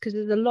analytics, because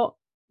there's a lot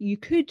you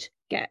could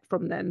get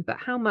from them, but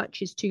how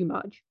much is too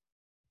much?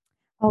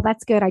 Oh,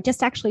 that's good.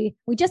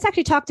 We just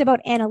actually talked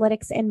about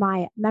analytics in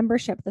my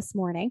membership this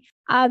morning.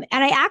 And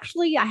I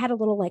had a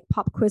little like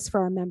pop quiz for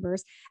our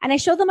members, and I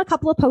showed them a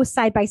couple of posts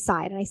side by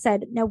side. And I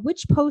said, now,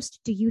 which post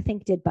do you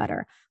think did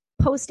better?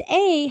 Post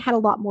A had a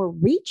lot more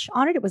reach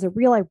on it. It was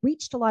I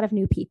reached a lot of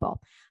new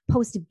people.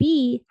 Post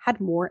B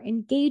had more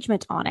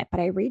engagement on it, but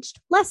I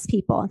reached less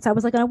people. And so I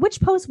was like, which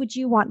post would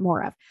you want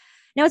more of?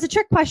 Now, it's a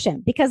trick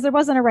question because there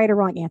wasn't a right or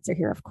wrong answer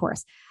here, of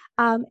course.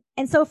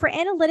 And so for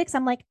analytics,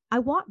 I'm like, I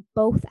want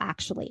both,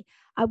 actually.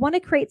 I want to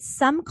create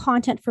some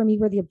content for me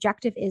where the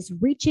objective is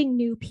reaching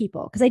new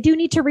people, because I do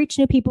need to reach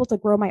new people to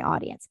grow my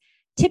audience.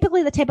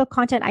 Typically, the type of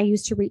content I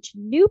use to reach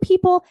new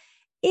people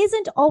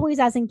isn't always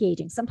as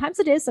engaging. Sometimes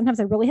it is.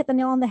 Sometimes I really hit the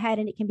nail on the head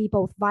and it can be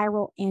both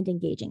viral and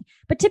engaging.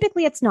 But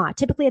typically it's not.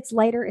 Typically it's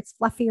lighter, it's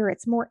fluffier,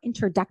 it's more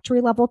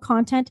introductory level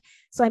content.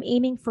 So I'm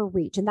aiming for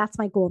reach, and that's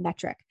my goal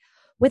metric.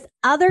 With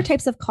other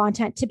types of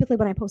content, typically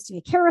when I'm posting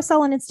a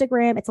carousel on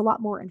Instagram, it's a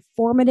lot more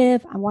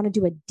informative. I want to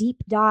do a deep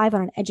dive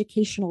on an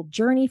educational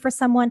journey for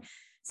someone.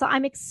 So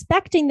I'm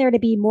expecting there to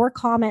be more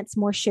comments,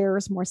 more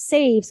shares, more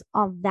saves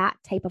on that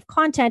type of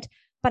content,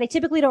 but I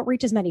typically don't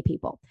reach as many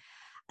people.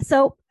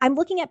 So I'm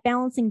looking at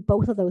balancing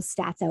both of those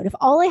stats out. If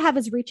all I have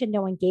is reach and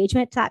no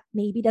engagement, that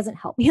maybe doesn't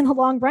help me in the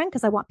long run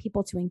because I want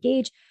people to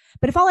engage.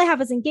 But if all I have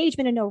is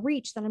engagement and no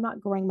reach, then I'm not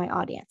growing my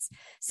audience.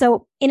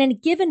 So in a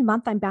given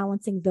month, I'm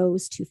balancing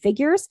those two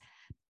figures.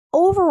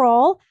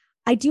 Overall,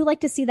 I do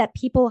like to see that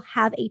people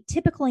have a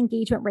typical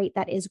engagement rate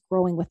that is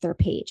growing with their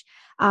page.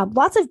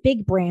 Lots of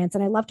big brands,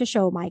 and I love to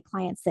show my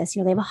clients this, they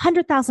have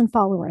 100,000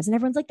 followers and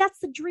everyone's like, that's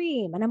the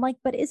dream. And I'm like,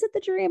 but is it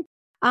the dream?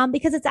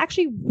 Because it's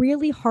actually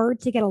really hard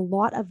to get a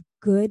lot of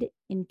good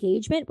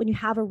engagement when you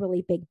have a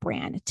really big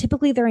brand.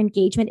 Typically, their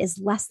engagement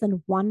is less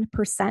than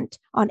 1%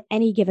 on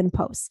any given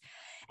post.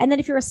 And then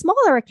if you're a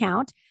smaller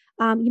account,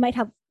 you might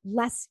have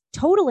less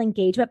total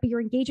engagement, but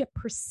your engagement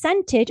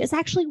percentage is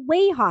actually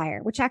way higher,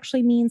 which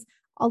actually means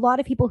a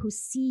lot of people who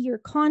see your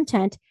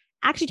content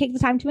actually take the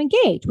time to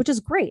engage, which is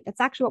great.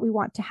 That's actually what we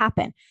want to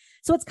happen.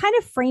 So it's kind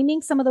of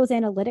framing some of those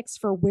analytics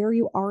for where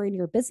you are in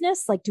your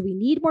business. Like, do we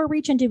need more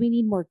reach and do we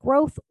need more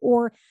growth?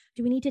 Or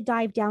do we need to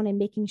dive down and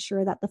making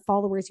sure that the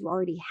followers you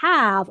already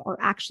have are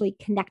actually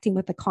connecting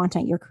with the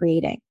content you're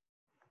creating?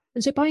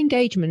 And so by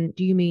engagement,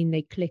 do you mean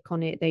they click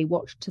on it, they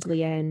watch to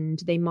the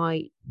end, they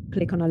might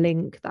click on a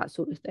link, that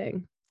sort of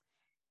thing?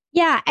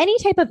 Yeah, any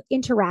type of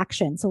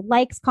interaction. So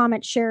likes,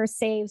 comments, shares,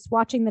 saves,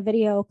 watching the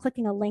video,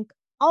 clicking a link,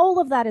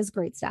 all of that is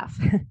great stuff.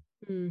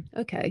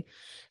 Okay.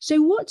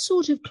 So what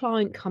sort of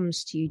client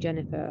comes to you,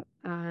 Jennifer,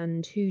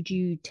 and who do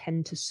you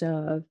tend to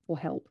serve or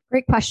help?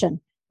 Great question.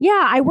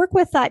 Yeah, I work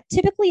with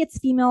typically it's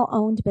female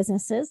owned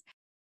businesses.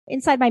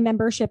 Inside my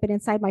membership and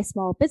inside my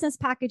small business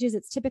packages,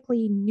 it's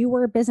typically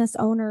newer business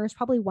owners,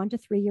 probably 1 to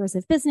 3 years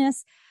of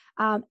business.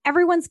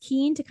 Everyone's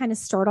keen to kind of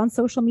start on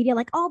social media,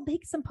 like I'll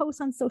make some posts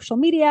on social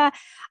media.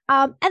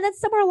 And then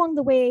somewhere along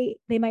the way,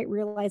 they might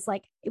realize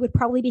like it would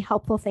probably be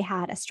helpful if they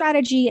had a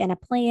strategy and a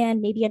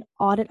plan, maybe an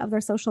audit of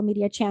their social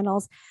media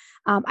channels.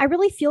 I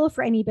really feel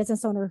for any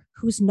business owner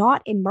who's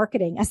not in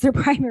marketing as their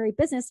primary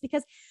business,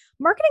 because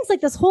marketing is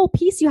like this whole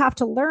piece you have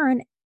to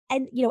learn.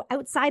 And,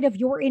 outside of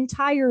your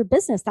entire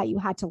business that you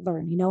had to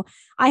learn,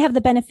 I have the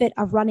benefit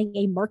of running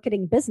a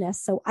marketing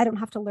business. So I don't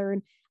have to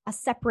learn a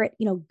separate,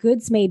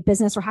 goods made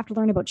business or have to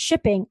learn about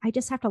shipping. I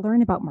just have to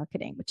learn about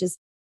marketing, which is,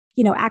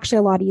 actually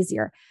a lot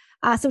easier.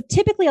 So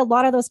typically a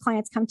lot of those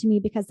clients come to me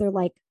because they're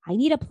like, I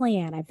need a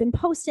plan. I've been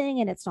posting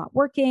and it's not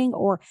working,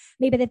 or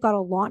maybe they've got a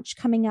launch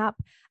coming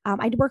up.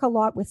 I work a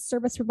lot with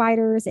service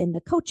providers in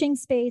the coaching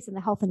space, in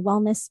the health and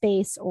wellness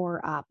space,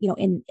 or,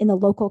 in the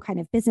local kind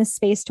of business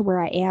space to where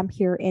I am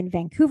here in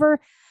Vancouver.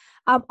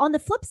 On the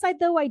flip side,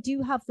 though, I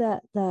do have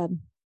the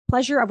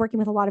pleasure of working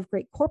with a lot of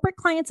great corporate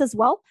clients as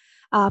well.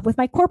 With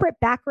my corporate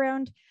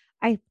background,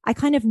 I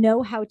kind of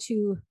know how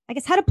to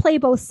play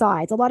both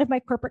sides. A lot of my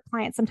corporate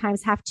clients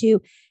sometimes have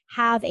to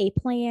have a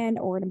plan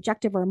or an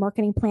objective or a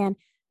marketing plan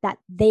that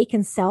they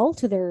can sell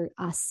to their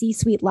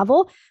C-suite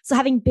level. So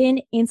having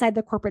been inside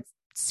the corporate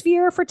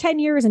sphere for 10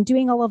 years and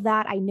doing all of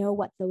that, I know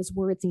what those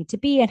words need to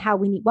be and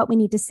what we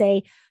need to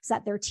say so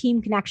that their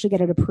team can actually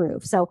get it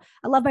approved. So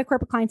I love my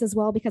corporate clients as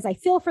well because I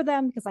feel for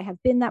them, because I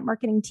have been that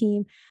marketing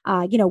team,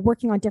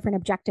 working on different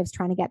objectives,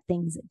 trying to get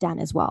things done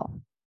as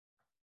well.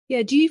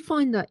 Yeah. Do you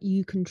find that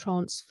you can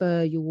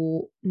transfer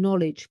your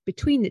knowledge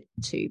between the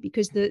two?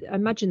 Because I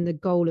imagine the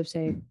goal of,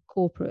 say, a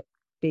corporate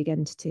big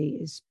entity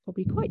is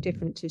probably quite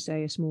different to,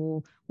 say, a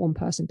small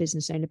one-person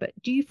business owner. But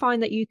do you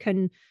find that you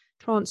can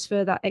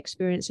transfer that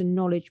experience and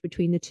knowledge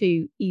between the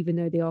two, even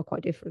though they are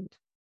quite different?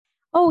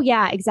 Oh,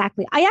 yeah,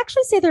 exactly. I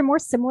actually say they're more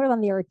similar than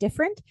they are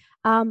different.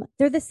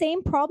 They're the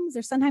same problems.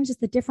 They're sometimes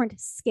just the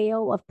different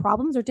scale of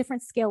problems or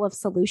different scale of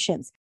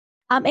solutions.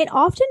 And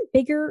often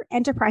bigger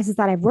enterprises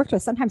that I've worked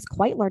with, sometimes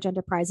quite large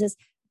enterprises,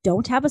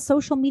 don't have a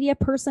social media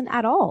person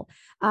at all.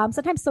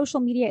 Sometimes social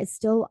media is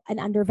still an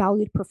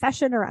undervalued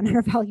profession or an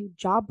undervalued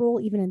job role,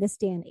 even in this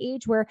day and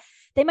age, where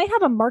they might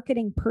have a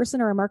marketing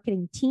person or a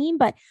marketing team,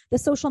 but the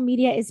social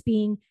media is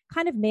being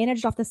kind of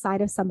managed off the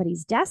side of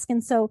somebody's desk.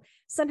 And so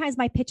sometimes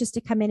my pitch is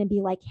to come in and be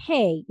like,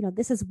 hey,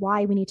 this is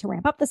why we need to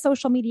ramp up the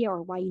social media,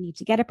 or why you need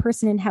to get a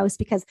person in-house,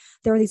 because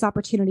there are these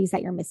opportunities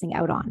that you're missing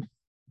out on.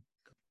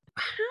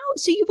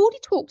 So you've already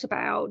talked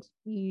about,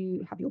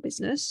 you have your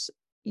business,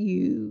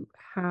 you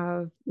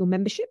have your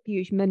membership,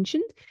 you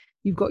mentioned,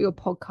 you've got your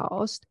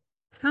podcast.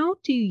 How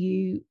do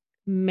you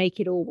make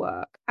it all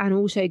work and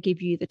also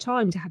give you the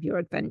time to have your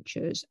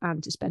adventures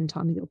and to spend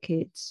time with your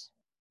kids?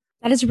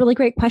 That is a really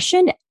great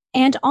question.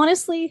 And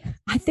honestly,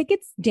 I think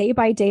it's day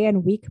by day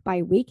and week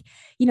by week.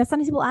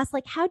 Sometimes people ask,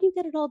 like, how do you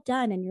get it all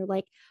done? And you're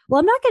like, well,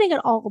 I'm not getting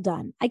it all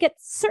done. I get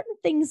certain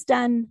things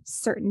done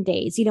certain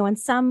days, and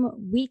some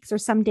weeks or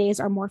some days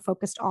are more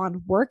focused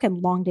on work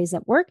and long days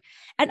at work.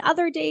 And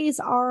other days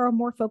are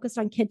more focused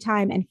on kid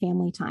time and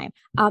family time.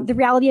 The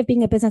reality of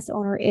being a business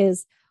owner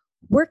is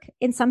work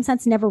in some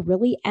sense never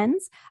really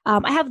ends.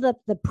 I have the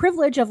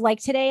privilege of like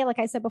today, like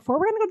I said before,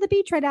 we're going to go to the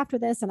beach right after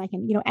this, and I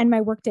can, end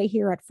my workday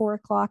here at 4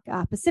 o'clock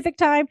Pacific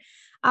time.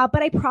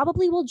 But I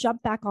probably will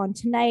jump back on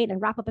tonight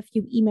and wrap up a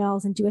few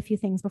emails and do a few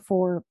things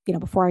before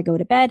I go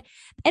to bed.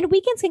 And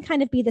weekends can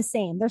kind of be the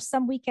same. There's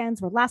some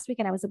weekends where last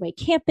weekend I was away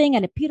camping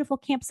at a beautiful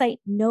campsite,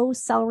 no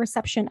cell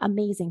reception,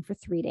 amazing for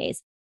 3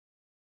 days.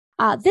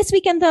 This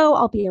weekend, though,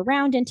 I'll be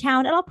around in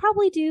town and I'll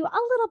probably do a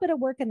little bit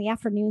of work in the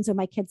afternoons when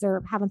my kids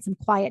are having some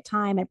quiet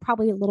time, and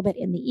probably a little bit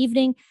in the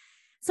evening.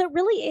 So it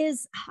really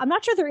is, I'm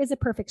not sure there is a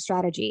perfect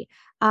strategy.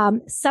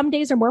 Some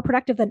days are more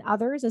productive than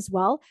others as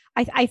well.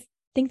 I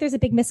think there's a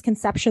big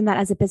misconception that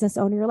as a business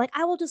owner, you're like,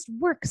 I will just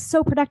work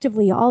so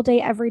productively all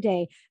day, every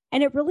day.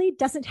 And it really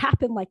doesn't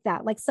happen like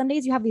that. Like some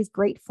days you have these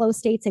great flow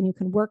states and you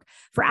can work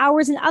for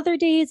hours, and other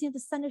days, the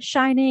sun is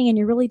shining and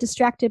you're really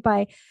distracted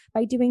by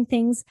doing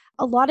things.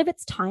 A lot of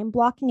it's time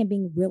blocking and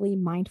being really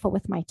mindful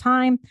with my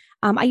time.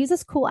 I use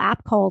this cool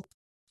app called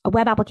a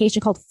web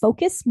application called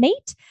Focus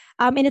Mate.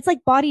 And it's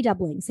like body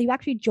doubling. So you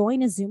actually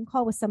join a Zoom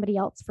call with somebody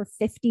else for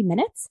 50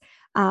 minutes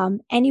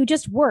and you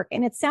just work.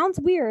 And it sounds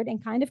weird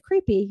and kind of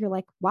creepy. You're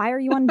like, why are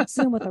you on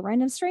Zoom with a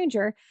random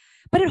stranger?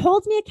 But it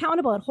holds me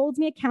accountable. It holds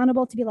me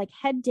accountable to be like,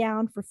 head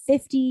down for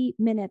 50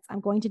 minutes. I'm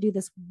going to do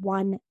this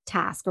one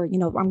task, or,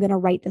 I'm going to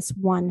write this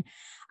one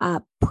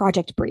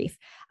project brief.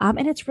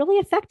 And it's really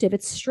effective.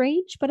 It's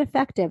strange, but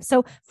effective.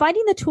 So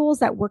finding the tools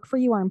that work for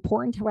you are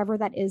important, however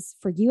that is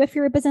for you if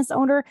you're a business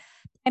owner,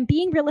 and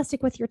being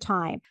realistic with your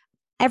time.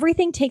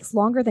 Everything takes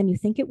longer than you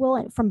think it will.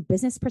 And from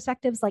business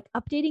perspectives, like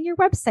updating your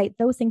website,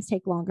 those things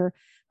take longer.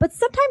 But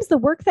sometimes the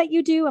work that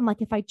you do, I'm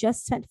like, if I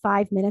just spent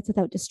 5 minutes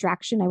without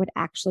distraction, I would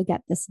actually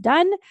get this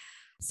done.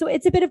 So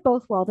it's a bit of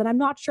both worlds. And I'm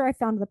not sure I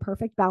found the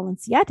perfect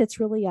balance yet. It's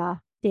really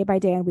day by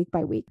day and week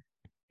by week.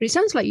 But it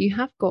sounds like you've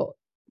got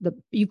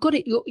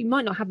it. You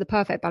might not have the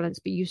perfect balance,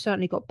 but you've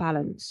certainly got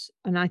balance.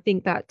 And I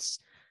think that's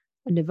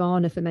a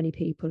nirvana for many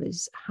people,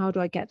 is how do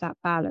I get that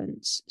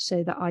balance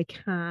so that I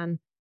can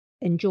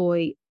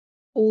enjoy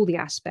all the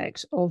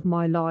aspects of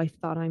my life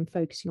that I'm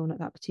focusing on at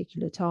that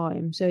particular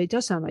time. So it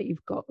does sound like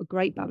you've got a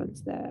great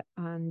balance there,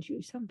 and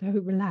you sound very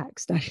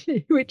relaxed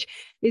actually, which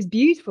is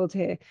beautiful to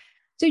hear.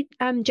 So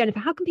Jennifer,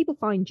 how can people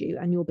find you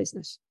and your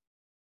business?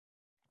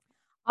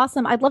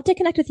 Awesome. I'd love to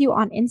connect with you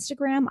on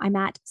Instagram. I'm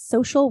at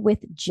social with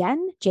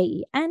Jen,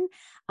 Jen.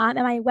 And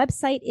my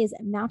website is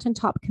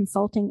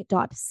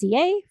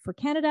mountaintopconsulting.ca for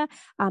Canada.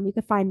 You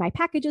can find my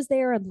packages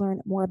there and learn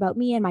more about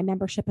me, and my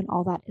membership and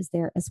all that is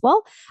there as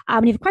well.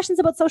 And if you have questions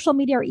about social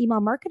media or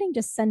email marketing,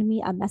 just send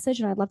me a message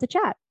and I'd love to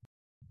chat.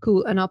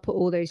 Cool. And I'll put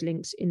all those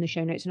links in the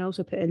show notes, and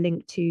also put a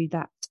link to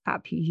that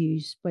app you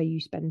use where you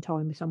spend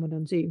time with someone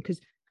on Zoom,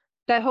 because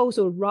that whole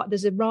sort of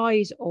there's a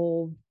rise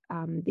of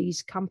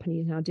these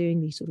companies now doing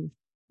these sort of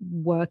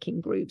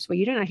working groups where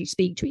you don't actually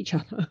speak to each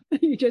other.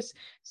 You just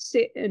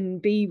sit and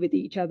be with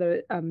each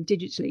other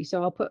digitally.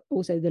 So I'll put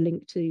also the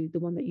link to the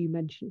one that you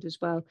mentioned as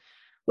well.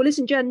 Well,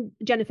 listen,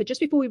 Jennifer,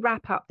 just before we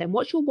wrap up then,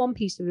 what's your one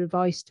piece of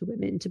advice to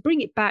women to bring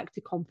it back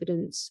to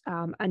confidence?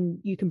 And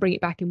you can bring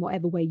it back in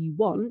whatever way you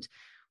want.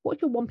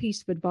 What's your one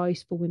piece of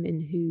advice for women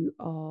who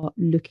are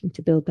looking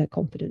to build their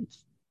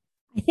confidence?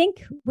 I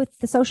think with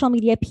the social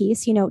media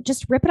piece,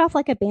 just rip it off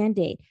like a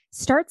Band-Aid.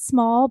 Start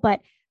small, but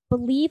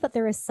believe that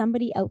there is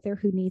somebody out there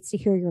who needs to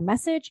hear your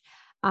message.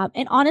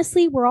 And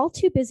honestly, we're all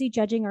too busy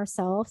judging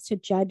ourselves to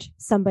judge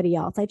somebody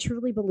else. I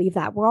truly believe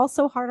that. We're all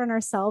so hard on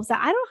ourselves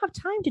that I don't have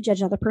time to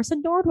judge another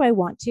person, nor do I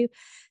want to.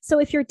 So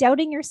if you're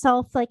doubting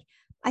yourself,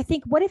 I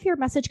think, what if your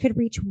message could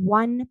reach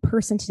one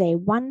person today,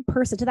 one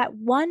person to that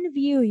one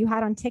view you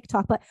had on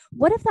TikTok? But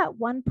what if that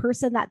one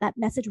person, that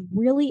message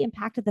really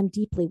impacted them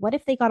deeply? What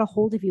if they got a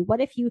hold of you?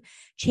 What if you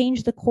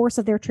changed the course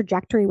of their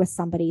trajectory with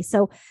somebody?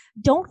 So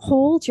don't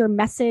hold your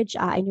message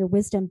and your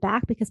wisdom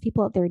back, because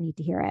people out there need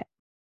to hear it.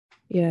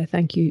 Yeah,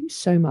 thank you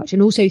so much.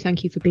 And also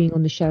thank you for being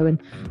on the show.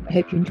 And I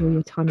hope you enjoy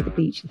your time at the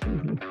beach this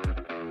evening.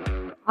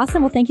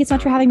 Awesome. Well, thank you so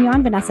much for having me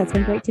on, Vanessa. It's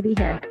been great to be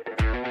here.